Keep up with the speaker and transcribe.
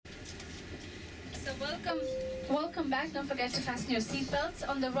So welcome back. Don't forget to fasten your seatbelts.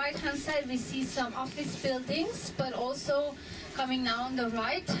 On the right-hand side, we see some office buildings, but also coming now on the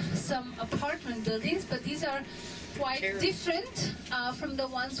right, some apartment buildings. But these are quite different from the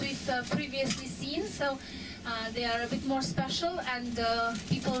ones we've previously seen. So they are a bit more special, and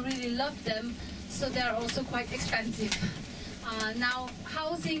people really love them. So they are also quite expensive. Now,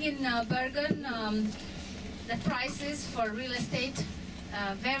 housing in Bergen, the prices for real estate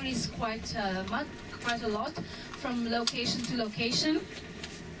varies quite a lot from location to location.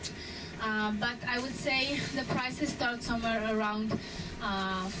 But I would say the prices start somewhere around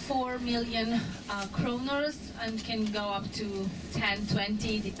 4 million kroners and can go up to 10,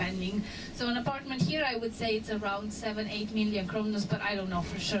 20 depending. So an apartment here, I would say it's around 7, 8 million kroners, but I don't know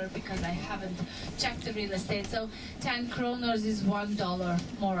for sure because I haven't checked the real estate. So 10 kroners is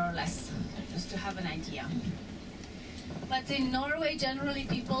 $1 more or less, just to have an idea. But in Norway, generally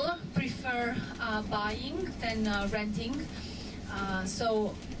people prefer buying than renting.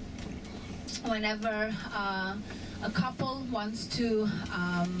 So whenever a couple wants to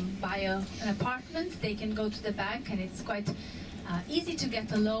buy an apartment, they can go to the bank, and it's quite easy to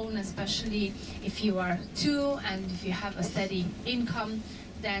get a loan, especially if you are two and if you have a steady income,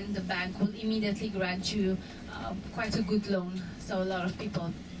 then the bank will immediately grant you quite a good loan. So a lot of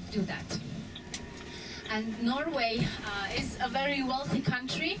people do that. And Norway is a very wealthy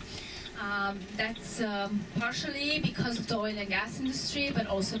country. That's partially because of the oil and gas industry, but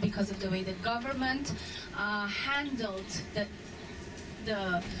also because of the way the government handled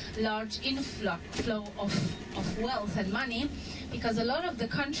the large inflow of wealth and money, because a lot of the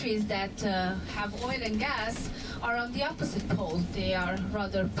countries that have oil and gas are on the opposite pole. They are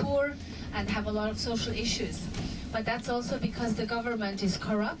rather poor and have a lot of social issues. But that's also because the government is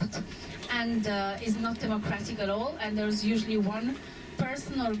corrupt and is not democratic at all, and there's usually one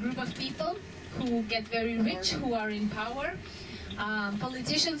person or group of people who get very rich, who are in power.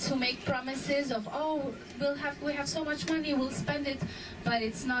 Politicians who make promises of, oh, we have so much money, we'll spend it, but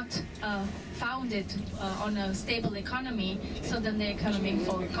it's not founded on a stable economy, so then the economy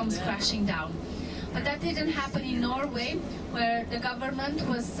comes crashing down. But that didn't happen in Norway, where the government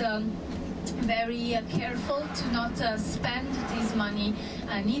was very careful to not spend this money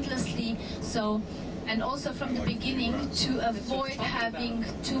needlessly. So, and also from the beginning, to avoid having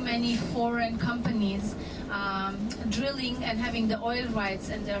too many foreign companies drilling and having the oil rights,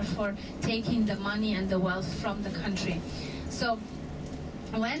 and therefore taking the money and the wealth from the country. So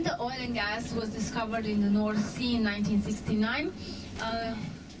when the oil and gas was discovered in the North Sea in 1969,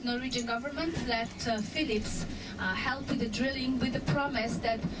 Norwegian government let Philips help with the drilling, with the promise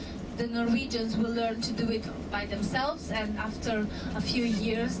that the Norwegians will learn to do it by themselves, and after a few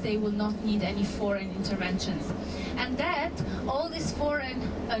years they will not need any foreign interventions. And that all these foreign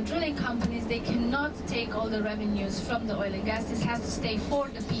drilling companies, they cannot take all the revenues from the oil and gas. This has to stay for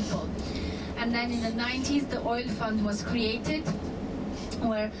the people. And then in the 90s the oil fund was created,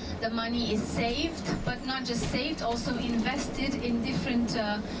 where the money is saved, but not just saved, also invested in different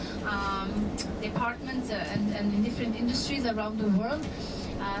departments and in different industries around the world.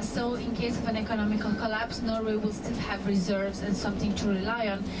 So in case of an economical collapse, Norway will still have reserves and something to rely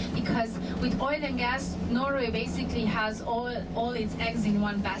on, because with oil and gas, Norway basically has all its eggs in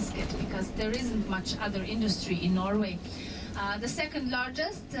one basket, because there isn't much other industry in Norway. The second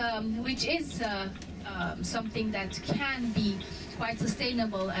largest, which is something that can be quite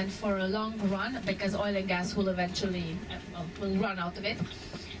sustainable and for a long run, because oil and gas will eventually will run out of it,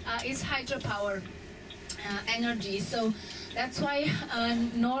 is hydropower energy. So that's why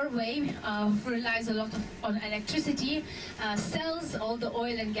Norway relies a lot on electricity, sells all the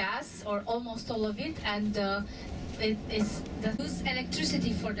oil and gas, or almost all of it, and it use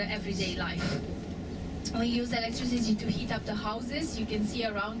electricity for the everyday life. We use electricity to heat up the houses. You can see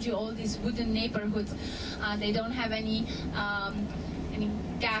around you all these wooden neighborhoods. They don't have any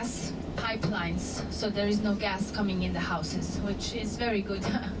gas pipelines, so there is no gas coming in the houses, which is very good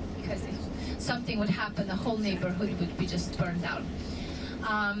because if something would happen, the whole neighborhood would be just burned down.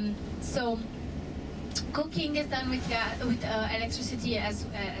 So cooking is done with electricity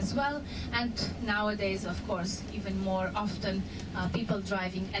as well, and nowadays, of course, even more often, people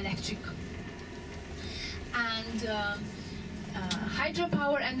driving electric. And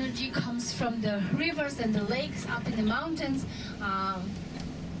hydropower energy comes from the rivers and the lakes up in the mountains.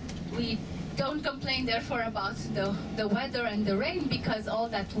 We don't complain therefore about the weather and the rain, because all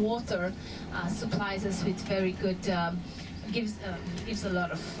that water supplies us with very good, gives a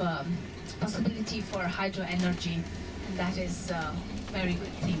lot of possibility for hydro energy, and that is a very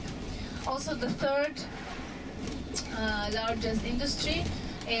good thing. Also, the third largest industry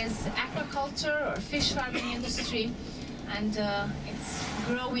is aquaculture or fish farming industry, and it's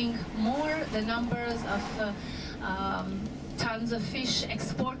growing more. The numbers of tons of fish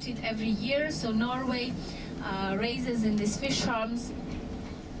exported every year. So Norway raises in these fish farms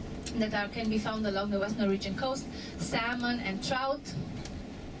that can be found along the West Norwegian coast salmon and trout.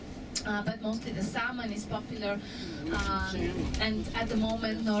 But mostly the salmon is popular, and at the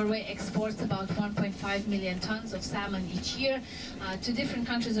moment Norway exports about 1.5 million tons of salmon each year to different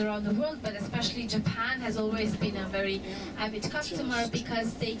countries around the world, but especially Japan has always been a very avid customer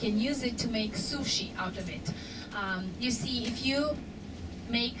because they can use it to make sushi out of it. You see, if you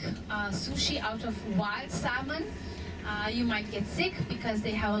make sushi out of wild salmon, you might get sick because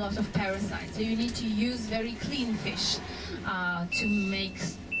they have a lot of parasites. So you need to use very clean fish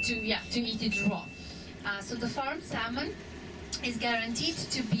to eat it raw. So the farmed salmon is guaranteed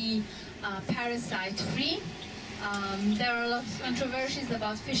to be parasite-free. There are a lot of controversies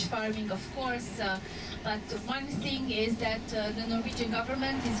about fish farming, of course, but one thing is that the Norwegian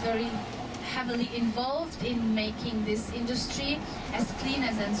government is very heavily involved in making this industry as clean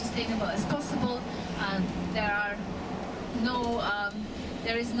and sustainable as possible.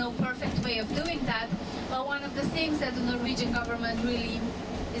 There is no perfect way of doing that, but one of the things that the Norwegian government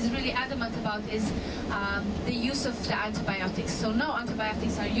is really adamant about is the use of the antibiotics. So no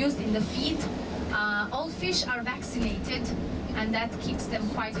antibiotics are used in the feed. All fish are vaccinated, and that keeps them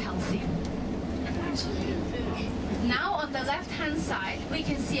quite healthy. Now on the left-hand side, we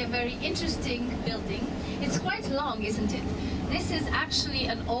can see a very interesting building. It's quite long, isn't it? This is actually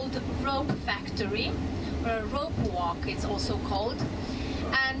an old rope factory, or a rope walk it's also called.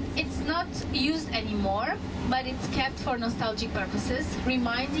 And it's not used anymore, but it's kept for nostalgic purposes,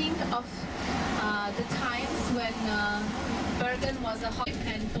 reminding of the times when Bergen was a ship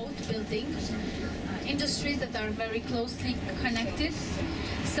and boat building, industries that are very closely connected.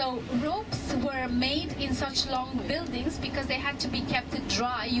 So ropes were made in such long buildings because they had to be kept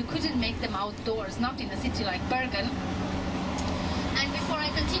dry. You couldn't make them outdoors, not in a city like Bergen. And before I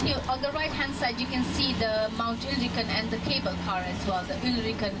continue, on the right-hand side you can see the Mount Ulriken and the cable car as well, the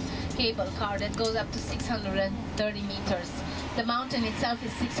Ulriken cable car that goes up to 630 meters. The mountain itself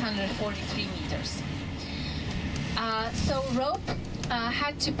is 643 meters. So rope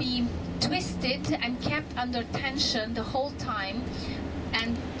had to be twisted and kept under tension the whole time,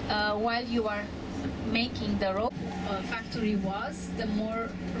 and while you are making the rope factory was, the more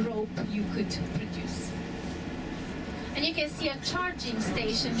rope you could produce. And you can see a charging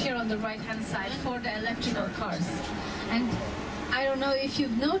station here on the right-hand side for the electrical cars. And I don't know if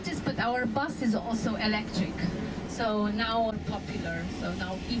you've noticed, but our bus is also electric. So now popular, so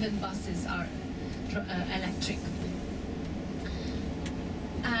now even buses are electric.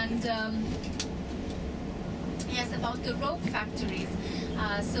 And yes, about the rope factories.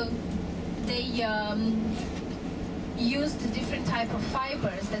 So they used different type of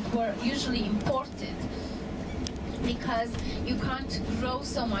fibers that were usually imported, because you can't grow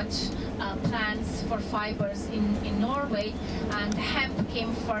so much plants for fibers in Norway, and hemp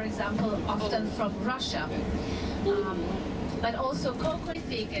came, for example, often from Russia, but also cocoa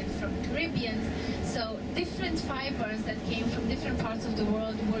and from Caribbean. So different fibers that came from different parts of the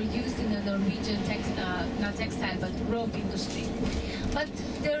world were used in the Norwegian not textile but rope industry. But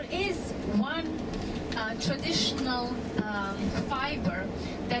there is one traditional fiber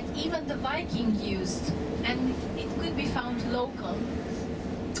that even the Viking used, and it could be found local,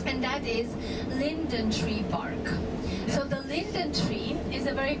 and that is linden tree bark. So the linden tree is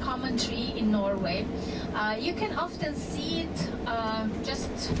a very common tree in Norway. You can often see it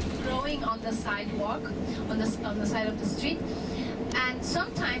just growing on the sidewalk, on the side of the street. And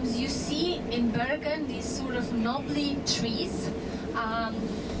sometimes you see in Bergen these sort of knobbly trees.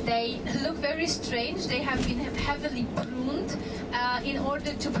 They look very strange. They have been heavily pruned in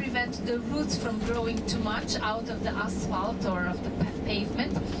order to prevent the roots from growing too much out of the asphalt or of the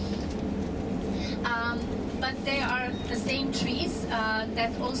pavement. But they are the same trees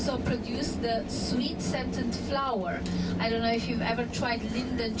that also produce the sweet scented flower. I don't know if you've ever tried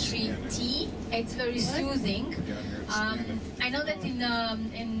linden tree tea. It's very soothing. I know that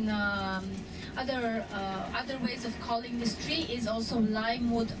in other ways of calling this tree is also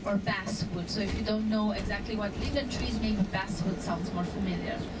limewood or basswood. So if you don't know exactly what linden tree is, maybe basswood sounds more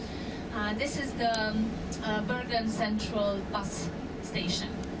familiar. This is the Bergen Central bus station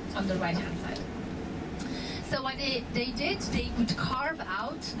on the right-hand side. So what they did, they would carve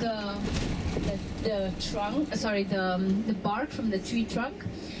out the trunk, sorry, the bark from the tree trunk,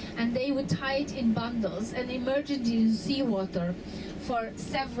 and they would tie it in bundles and immerse it in seawater for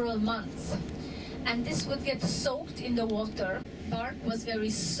several months. and this would get soaked in the water. Bark was very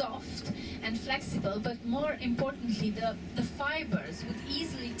soft and flexible, but more importantly, the fibers would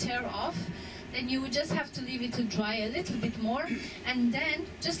easily tear off. Then you would just have to leave it to dry a little bit more, and then,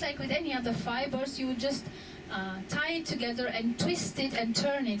 just like with any other fibers, you would just tie it together and twist it and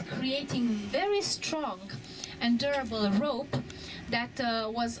turn it, creating very strong and durable rope that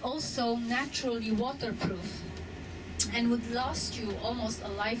was also naturally waterproof and would last you almost a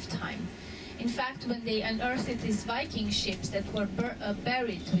lifetime. In fact, when they unearthed these Viking ships that were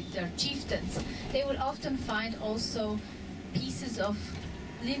buried with their chieftains, they would often find also pieces of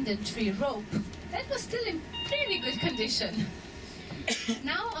linden tree rope that was still in pretty good condition.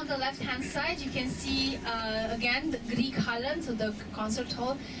 Now on the left hand side you can see again the Greek Halland, so the concert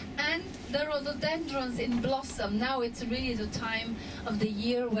hall, and the rhododendrons in blossom. Now it's really the time of the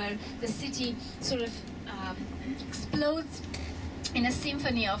year where the city sort of explodes in a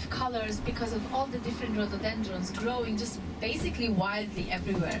symphony of colors because of all the different rhododendrons growing just basically wildly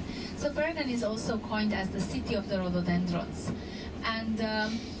everywhere. So Bergen is also coined as the city of the rhododendrons. And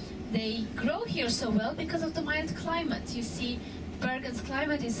they grow here so well because of the mild climate. You see, Bergen's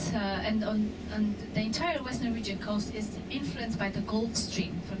climate is, and the entire West Norwegian coast is influenced by the Gulf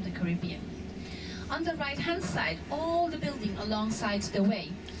Stream from the Caribbean. On the right hand side, all the building alongside the way,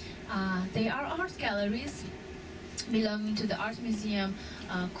 they are art galleries belonging to the art museum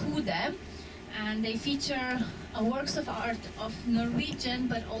Kode, and they feature works of art of Norwegian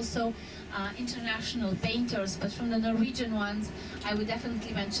but also international painters. But from the Norwegian ones, I would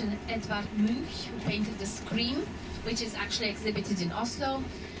definitely mention Edvard Munch, who painted the Scream, which is actually exhibited in Oslo.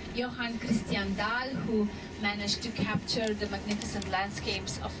 Johan Christian Dahl, who managed to capture the magnificent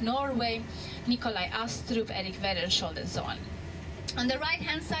landscapes of Norway. Nikolai Astrup, Erik Werenskjold, and so on. On the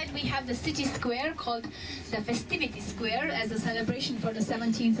right-hand side, we have the city square called the Festivity Square, as a celebration for the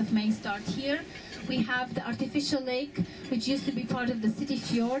 17th of May start here. We have the artificial lake, which used to be part of the city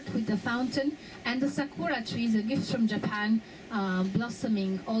fjord with the fountain, and the sakura trees, a gift from Japan,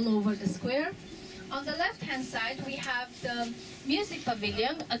 blossoming all over the square. On the left-hand side, we have the music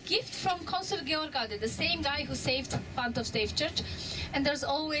pavilion, a gift from Consul Georgade, the same guy who saved Fantoft Stave Church. And there's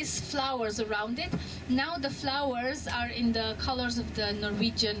always flowers around it. Now the flowers are in the colors of the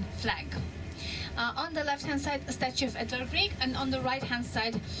Norwegian flag. On the left-hand side, a statue of Edvard Grieg, and on the right-hand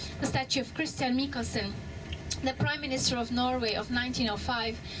side, a statue of Christian Michelsen, the Prime Minister of Norway of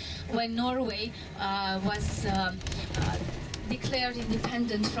 1905, when Norway was declared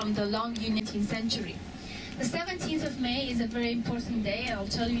independent from the long Union 19th century. The 17th of May is a very important day, and I'll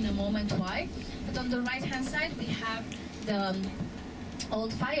tell you in a moment why. But on the right-hand side, we have the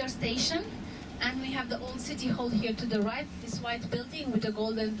old fire station, and we have the old city hall here to the right, this white building with the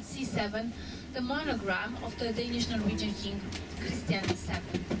golden C7, the monogram of the Danish-Norwegian king Christian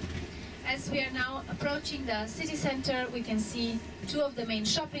VII. As we are now approaching the city center, we can see two of the main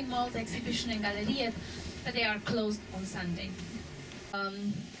shopping malls, Exhibition and Galleriet, but they are closed on Sunday.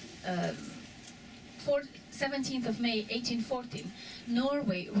 17th of May 1814,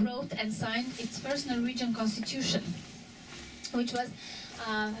 Norway wrote and signed its first Norwegian constitution, which was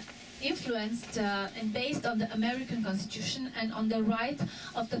influenced and based on the American Constitution and on the right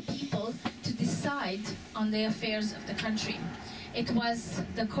of the people to decide on the affairs of the country. It was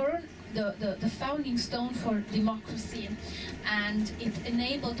the founding stone for democracy, and it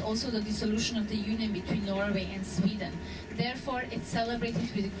enabled also the dissolution of the union between Norway and Sweden. Therefore, it's celebrated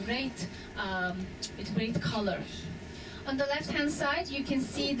with great color. On the left-hand side, you can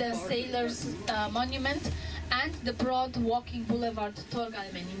see the Sailors' Monument and the broad walking boulevard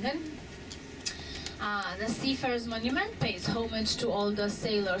Torgallmenningen. The Seafarers' Monument pays homage to all the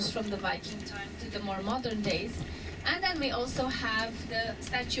sailors from the Viking time to the more modern days. And then we also have the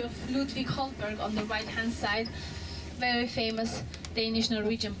statue of Ludvig Holberg on the right-hand side, very famous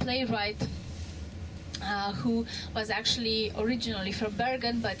Danish-Norwegian playwright who was actually originally from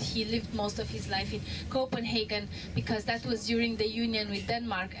Bergen, but he lived most of his life in Copenhagen because that was during the union with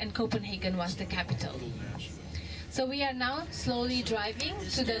Denmark, and Copenhagen was the capital. So we are now slowly driving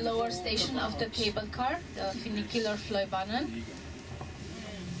to the lower station of the cable car, the funicular Fløibanen.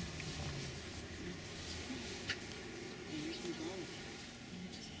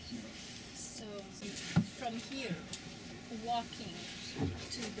 From here, walking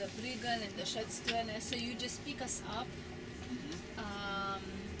to the Bergen and the Skjøtstuene, so you just pick us up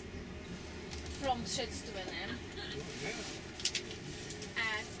from Skjøtstuene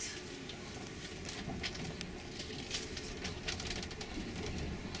at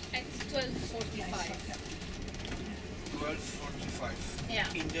 12:45. 12:45.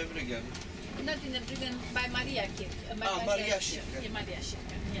 Yeah. In the Bergen. Not in the Bergen, by Maria Kirk. Maria Kirk. Maria Kirk,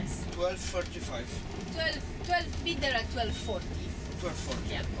 yes. 12:45. 12, be there at 12:40.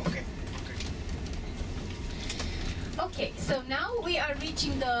 12:40. Yeah. Okay. Okay, so now we are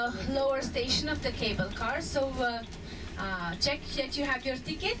reaching the lower station of the cable car. So check that you have your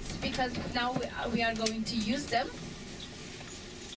tickets, because now we are going to use them.